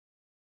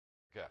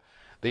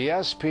The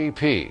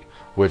SPP,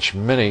 which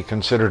many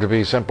consider to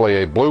be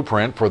simply a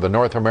blueprint for the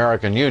North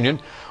American Union,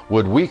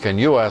 would weaken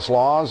U.S.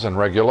 laws and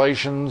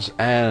regulations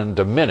and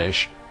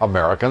diminish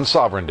American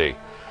sovereignty.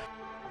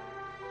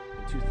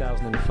 In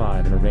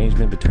 2005, an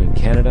arrangement between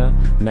Canada,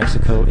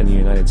 Mexico, and the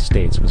United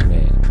States was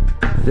made.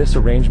 This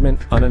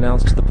arrangement,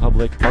 unannounced to the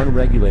public,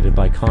 unregulated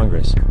by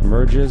Congress,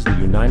 merges the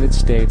United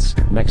States,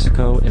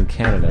 Mexico, and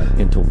Canada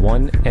into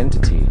one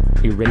entity,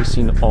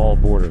 erasing all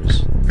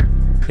borders.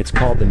 It's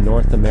called the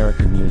North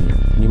American Union.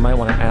 You might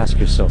want to ask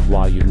yourself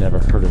why you've never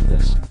heard of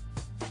this.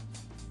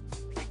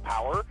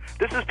 Power.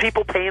 This is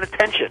people paying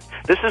attention.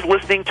 This is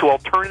listening to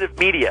alternative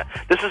media.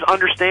 This is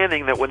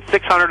understanding that when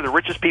 600 of the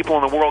richest people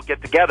in the world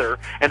get together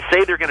and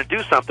say they're going to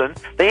do something,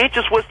 they ain't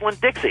just whistling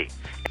Dixie.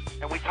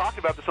 And we talked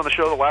about this on the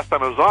show the last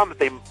time I was on,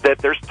 that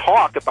there's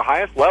talk at the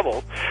highest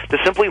level to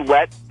simply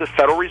let the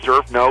Federal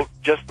Reserve note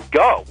just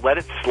go. Let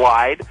it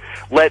slide.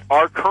 Let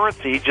our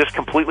currency just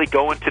completely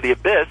go into the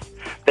abyss.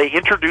 They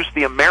introduced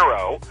the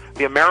Amero.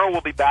 The Amero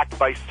will be backed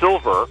by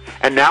silver.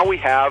 And now we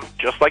have,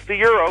 just like the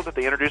Euro that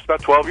they introduced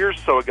about 12 years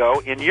or so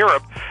ago in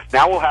Europe,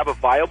 now we'll have a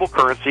viable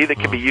currency that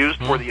can be used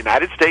for the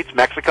United States,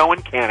 Mexico,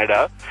 and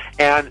Canada.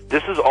 And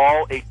this is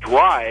all a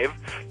drive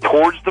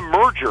towards the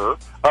merger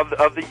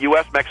of the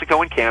U.S.,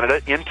 Mexico, and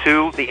Canada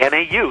into the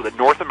NAU, the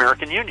North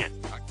American Union.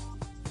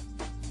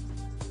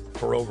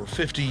 For over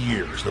 50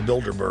 years, the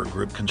Bilderberg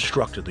Group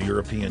constructed the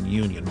European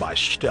Union by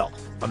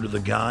stealth under the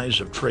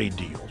guise of trade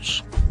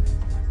deals.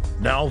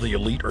 Now the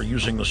elite are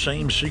using the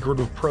same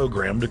secretive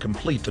program to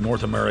complete the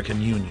North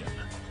American Union.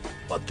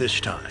 But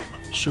this time,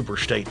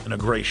 superstate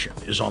integration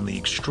is on the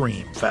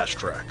extreme fast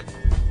track.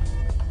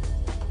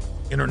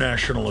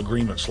 International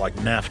agreements like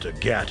NAFTA,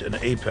 GATT, and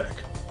APEC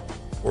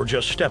were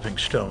just stepping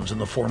stones in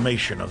the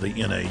formation of the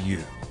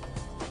NAU.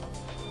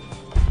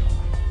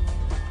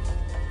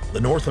 The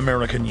North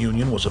American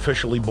Union was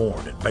officially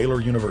born at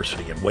Baylor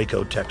University in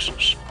Waco,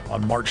 Texas,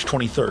 on March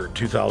 23,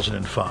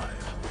 2005.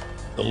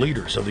 The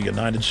leaders of the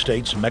United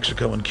States,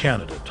 Mexico, and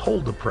Canada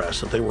told the press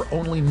that they were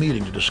only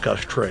meeting to discuss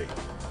trade.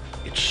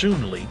 It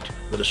soon leaked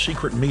that a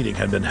secret meeting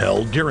had been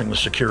held during the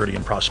Security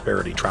and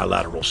Prosperity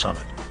Trilateral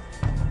Summit.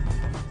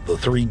 The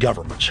three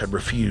governments had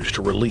refused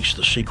to release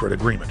the secret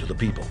agreement to the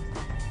people.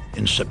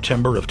 In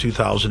September of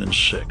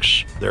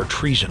 2006, their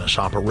treasonous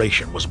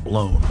operation was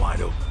blown wide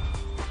open.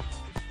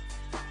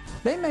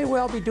 They may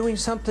well be doing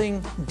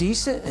something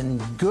decent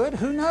and good.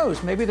 Who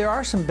knows? Maybe there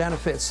are some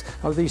benefits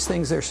of these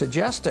things they're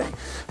suggesting.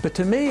 But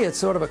to me, it's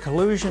sort of a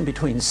collusion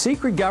between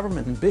secret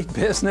government and big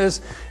business,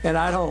 and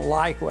I don't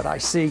like what I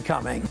see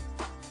coming.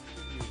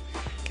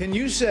 Can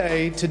you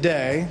say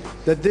today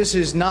that this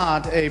is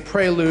not a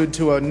prelude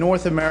to a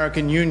North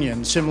American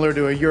Union similar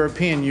to a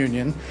European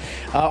Union?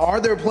 Are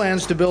there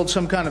plans to build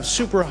some kind of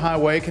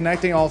superhighway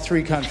connecting all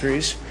three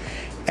countries?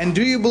 And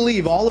do you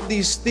believe all of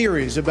these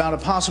theories about a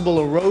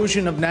possible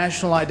erosion of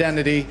national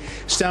identity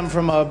stem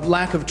from a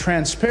lack of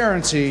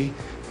transparency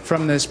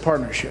from this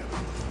partnership?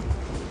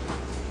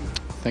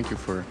 Thank you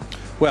for...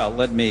 Well,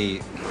 let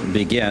me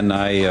begin.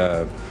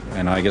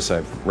 And I guess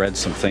I've read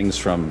some things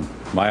from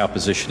my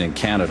opposition in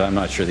Canada. I'm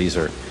not sure these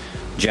are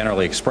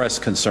generally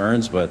expressed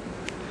concerns, but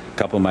a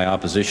couple of my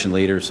opposition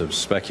leaders have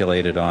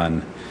speculated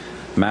on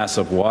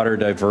massive water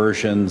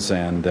diversions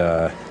and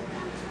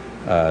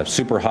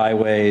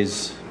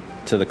superhighways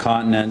to the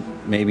continent,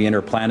 maybe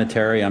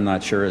interplanetary, I'm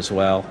not sure as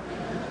well.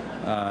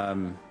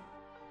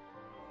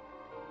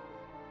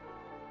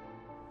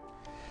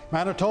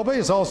 Manitoba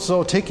is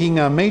also taking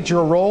a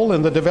major role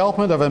in the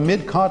development of a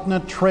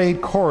mid-continent trade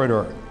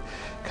corridor,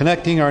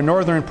 connecting our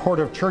northern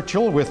port of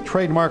Churchill with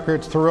trade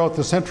markets throughout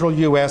the central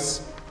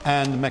U.S.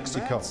 and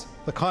Mexico.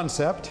 The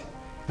concept,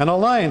 an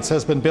alliance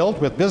has been built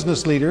with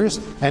business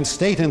leaders and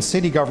state and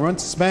city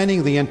governments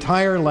spanning the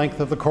entire length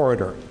of the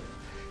corridor.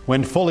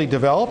 When fully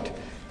developed,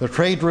 the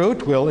trade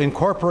route will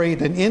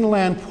incorporate an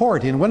inland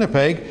port in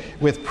Winnipeg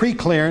with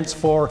pre-clearance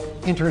for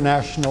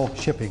international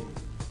shipping.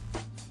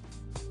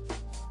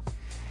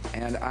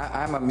 And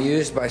I'm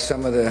amused by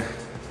some of the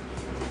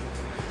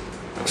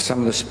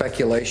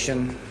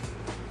speculation,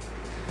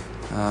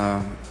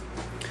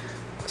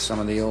 some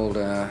of the old,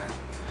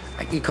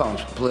 you call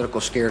them political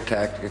scare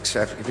tactics.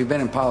 If you've been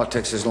in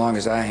politics as long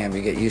as I have,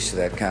 you get used to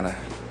that kind of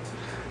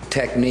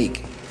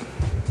technique,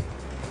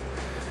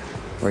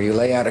 where you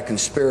lay out a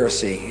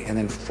conspiracy and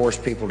then force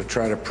people to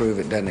try to prove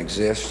it doesn't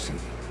exist.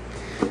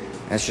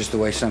 That's just the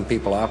way some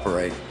people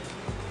operate.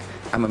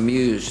 I'm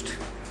amused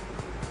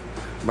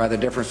by the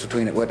difference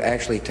between what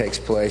actually takes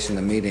place in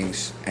the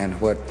meetings and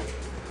what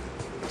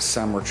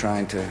some are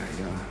trying to,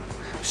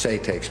 say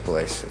takes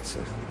place.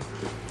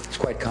 It's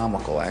quite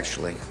comical,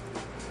 actually.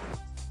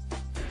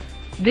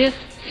 This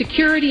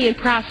Security and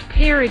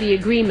Prosperity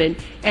Agreement,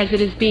 as it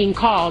is being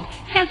called,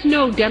 has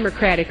no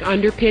democratic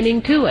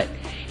underpinning to it.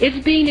 It's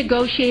being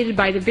negotiated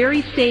by the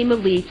very same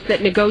elites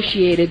that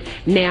negotiated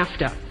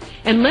NAFTA.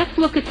 And let's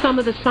look at some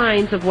of the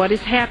signs of what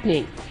is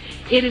happening.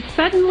 It is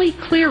suddenly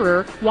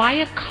clearer why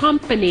a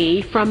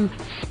company from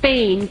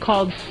Spain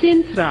called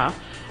Sintra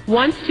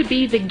wants to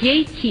be the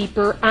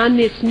gatekeeper on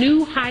this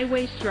new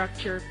highway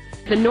structure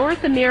The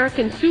North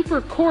American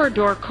Super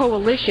Corridor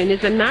Coalition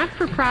is a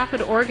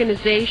not-for-profit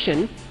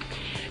organization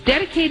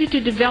dedicated to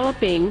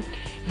developing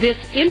this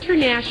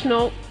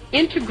international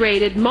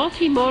integrated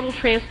multimodal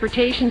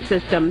transportation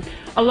system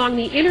along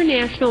the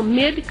international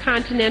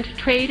mid-continent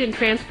trade and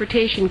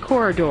transportation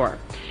corridor.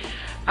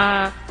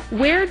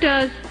 Where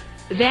does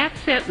that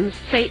sentence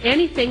say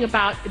anything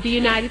about the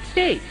United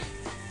States?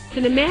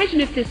 And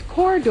imagine if this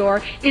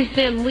corridor is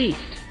then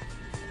leased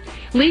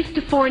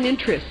to foreign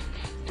interests,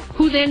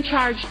 who then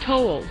charge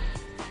tolls.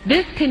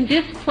 This can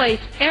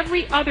displace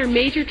every other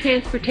major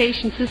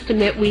transportation system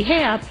that we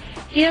have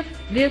if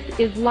this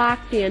is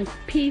locked in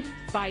piece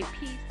by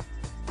piece.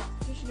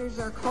 Petitioners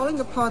are calling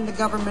upon the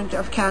Government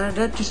of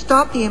Canada to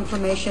stop the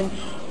implementation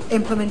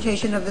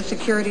of the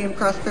Security and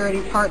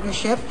Prosperity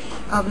Partnership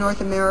of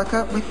North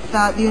America with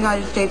the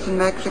United States and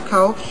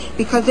Mexico,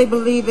 because they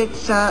believe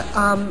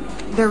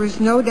there is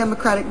no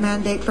democratic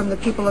mandate from the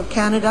people of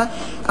Canada.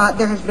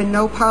 There has been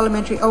no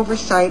parliamentary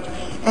oversight,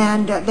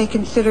 and they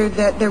consider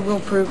that there will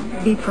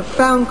be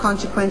profound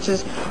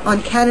consequences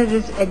on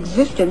Canada's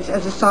existence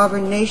as a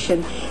sovereign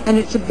nation and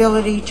its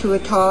ability to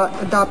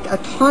adopt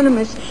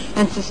autonomous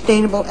and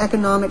sustainable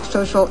economic,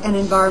 social, and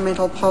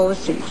environmental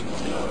policies.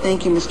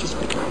 Thank you, Mr.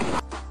 Speaker.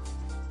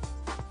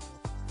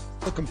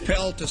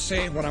 Compelled to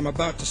say what I'm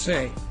about to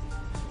say.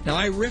 Now,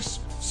 I risk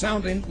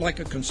sounding like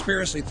a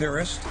conspiracy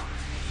theorist,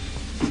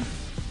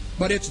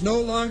 but it's no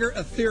longer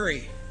a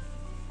theory.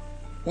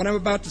 What I'm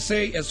about to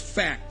say is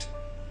fact.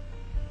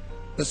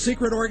 The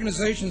secret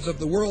organizations of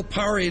the world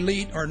power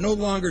elite are no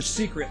longer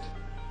secret.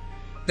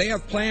 They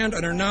have planned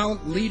and are now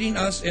leading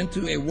us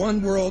into a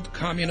one-world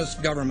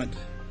communist government.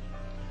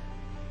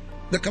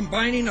 The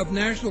combining of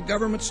national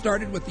governments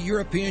started with the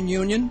European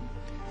Union.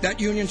 That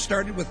union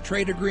started with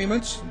trade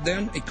agreements,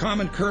 then a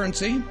common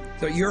currency,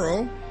 the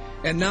euro,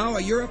 and now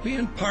a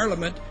European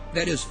Parliament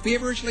that is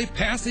feverishly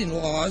passing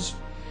laws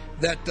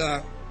that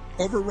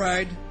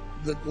override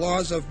the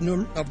laws of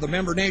the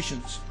member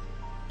nations.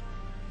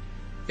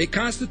 A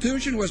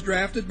constitution was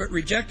drafted but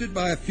rejected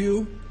by a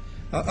few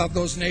of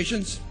those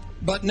nations,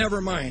 but never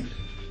mind.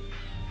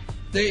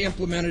 They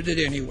implemented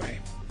it anyway.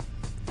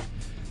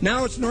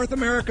 Now it's North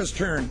America's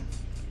turn.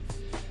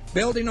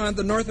 Building on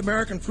the North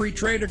American Free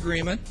Trade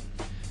Agreement,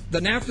 the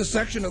NAFTA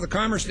section of the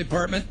Commerce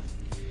Department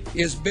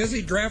is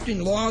busy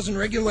drafting laws and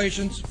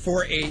regulations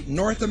for a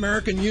North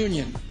American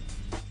Union.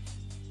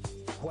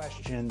 The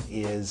question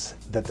is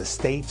that the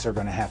states are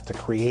going to have to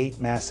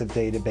create massive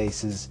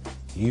databases,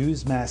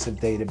 use massive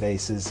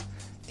databases,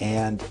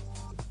 and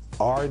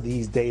are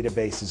these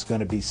databases going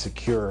to be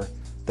secure?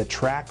 The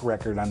track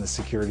record on the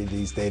security of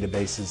these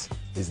databases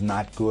is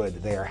not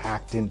good. They are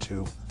hacked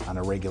into on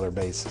a regular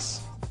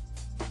basis.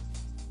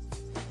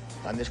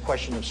 On this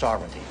question of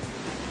sovereignty,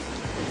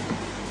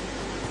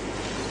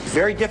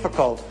 very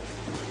difficult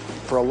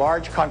for a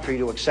large country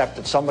to accept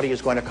that somebody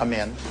is going to come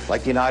in,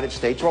 like the United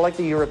States or like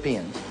the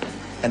Europeans,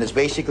 and is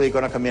basically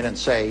going to come in and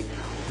say,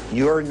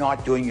 you're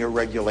not doing your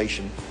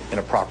regulation in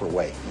a proper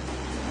way.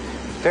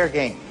 Fair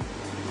game.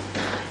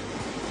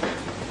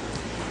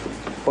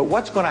 But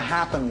what's going to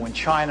happen when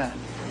China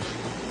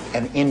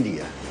and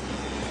India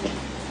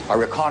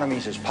are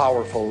economies as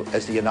powerful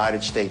as the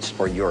United States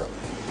or Europe?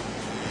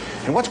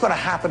 And what's going to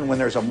happen when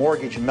there's a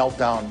mortgage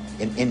meltdown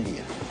in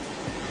India?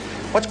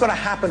 What's going to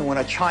happen when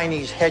a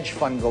Chinese hedge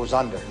fund goes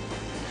under?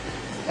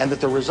 And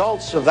that the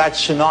results of that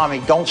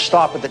tsunami don't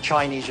stop at the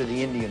Chinese or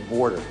the Indian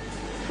border,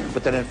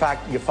 but that in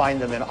fact you find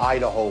them in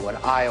Idaho and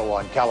Iowa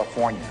and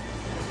California.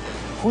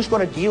 Who's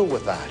going to deal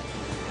with that?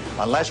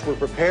 Unless we're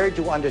prepared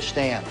to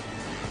understand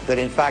that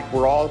in fact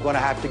we're all going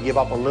to have to give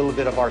up a little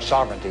bit of our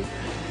sovereignty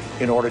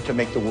in order to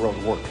make the world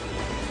work.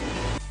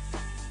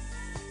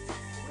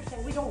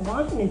 We don't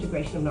want an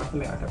integration of North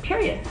America,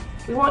 period.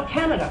 We want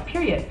Canada,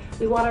 period.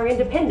 We want our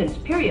independence,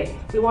 period.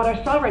 We want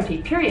our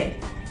sovereignty, period.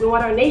 We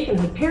want our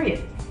nationhood,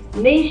 period.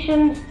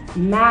 Nations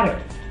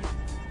matter.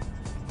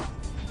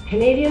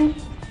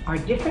 Canadians are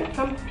different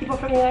from people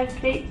from the United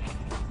States,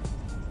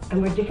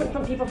 and we're different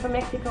from people from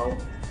Mexico,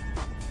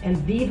 and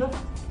vive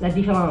la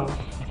différence.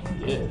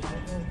 Yes.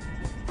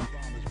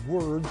 Obama's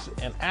words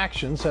and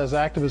actions has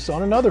activists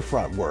on another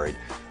front worried.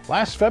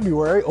 Last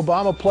February,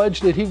 Obama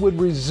pledged that he would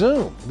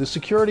resume the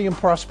Security and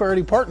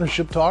Prosperity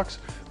Partnership talks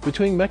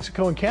between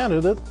Mexico and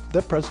Canada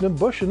that President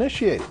Bush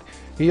initiated.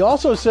 He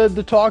also said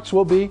the talks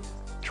will be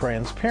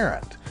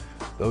transparent.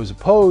 Those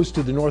opposed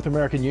to the North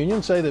American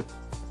Union say that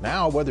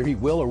now whether he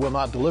will or will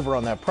not deliver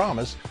on that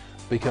promise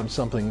becomes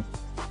something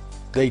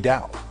they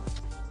doubt.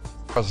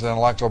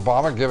 President-elect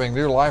Obama giving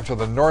new life to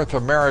the North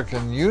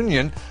American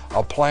Union,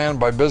 a plan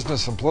by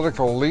business and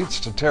political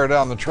elites to tear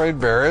down the trade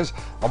barriers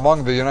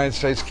among the United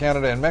States,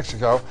 Canada, and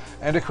Mexico,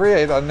 and to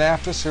create a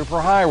NAFTA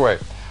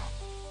superhighway.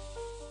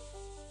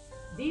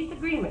 These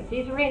agreements,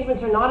 these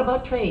arrangements are not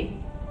about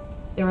trade.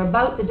 They're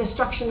about the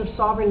destruction of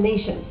sovereign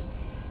nations.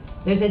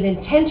 There's an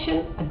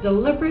intention, a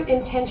deliberate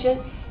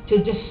intention, to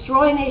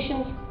destroy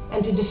nations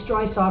and to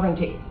destroy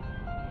sovereignty.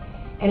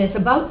 And it's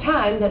about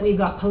time that we've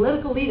got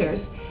political leaders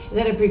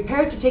that are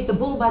prepared to take the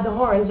bull by the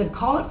horns and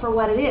call it for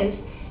what it is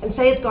and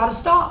say it's got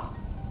to stop.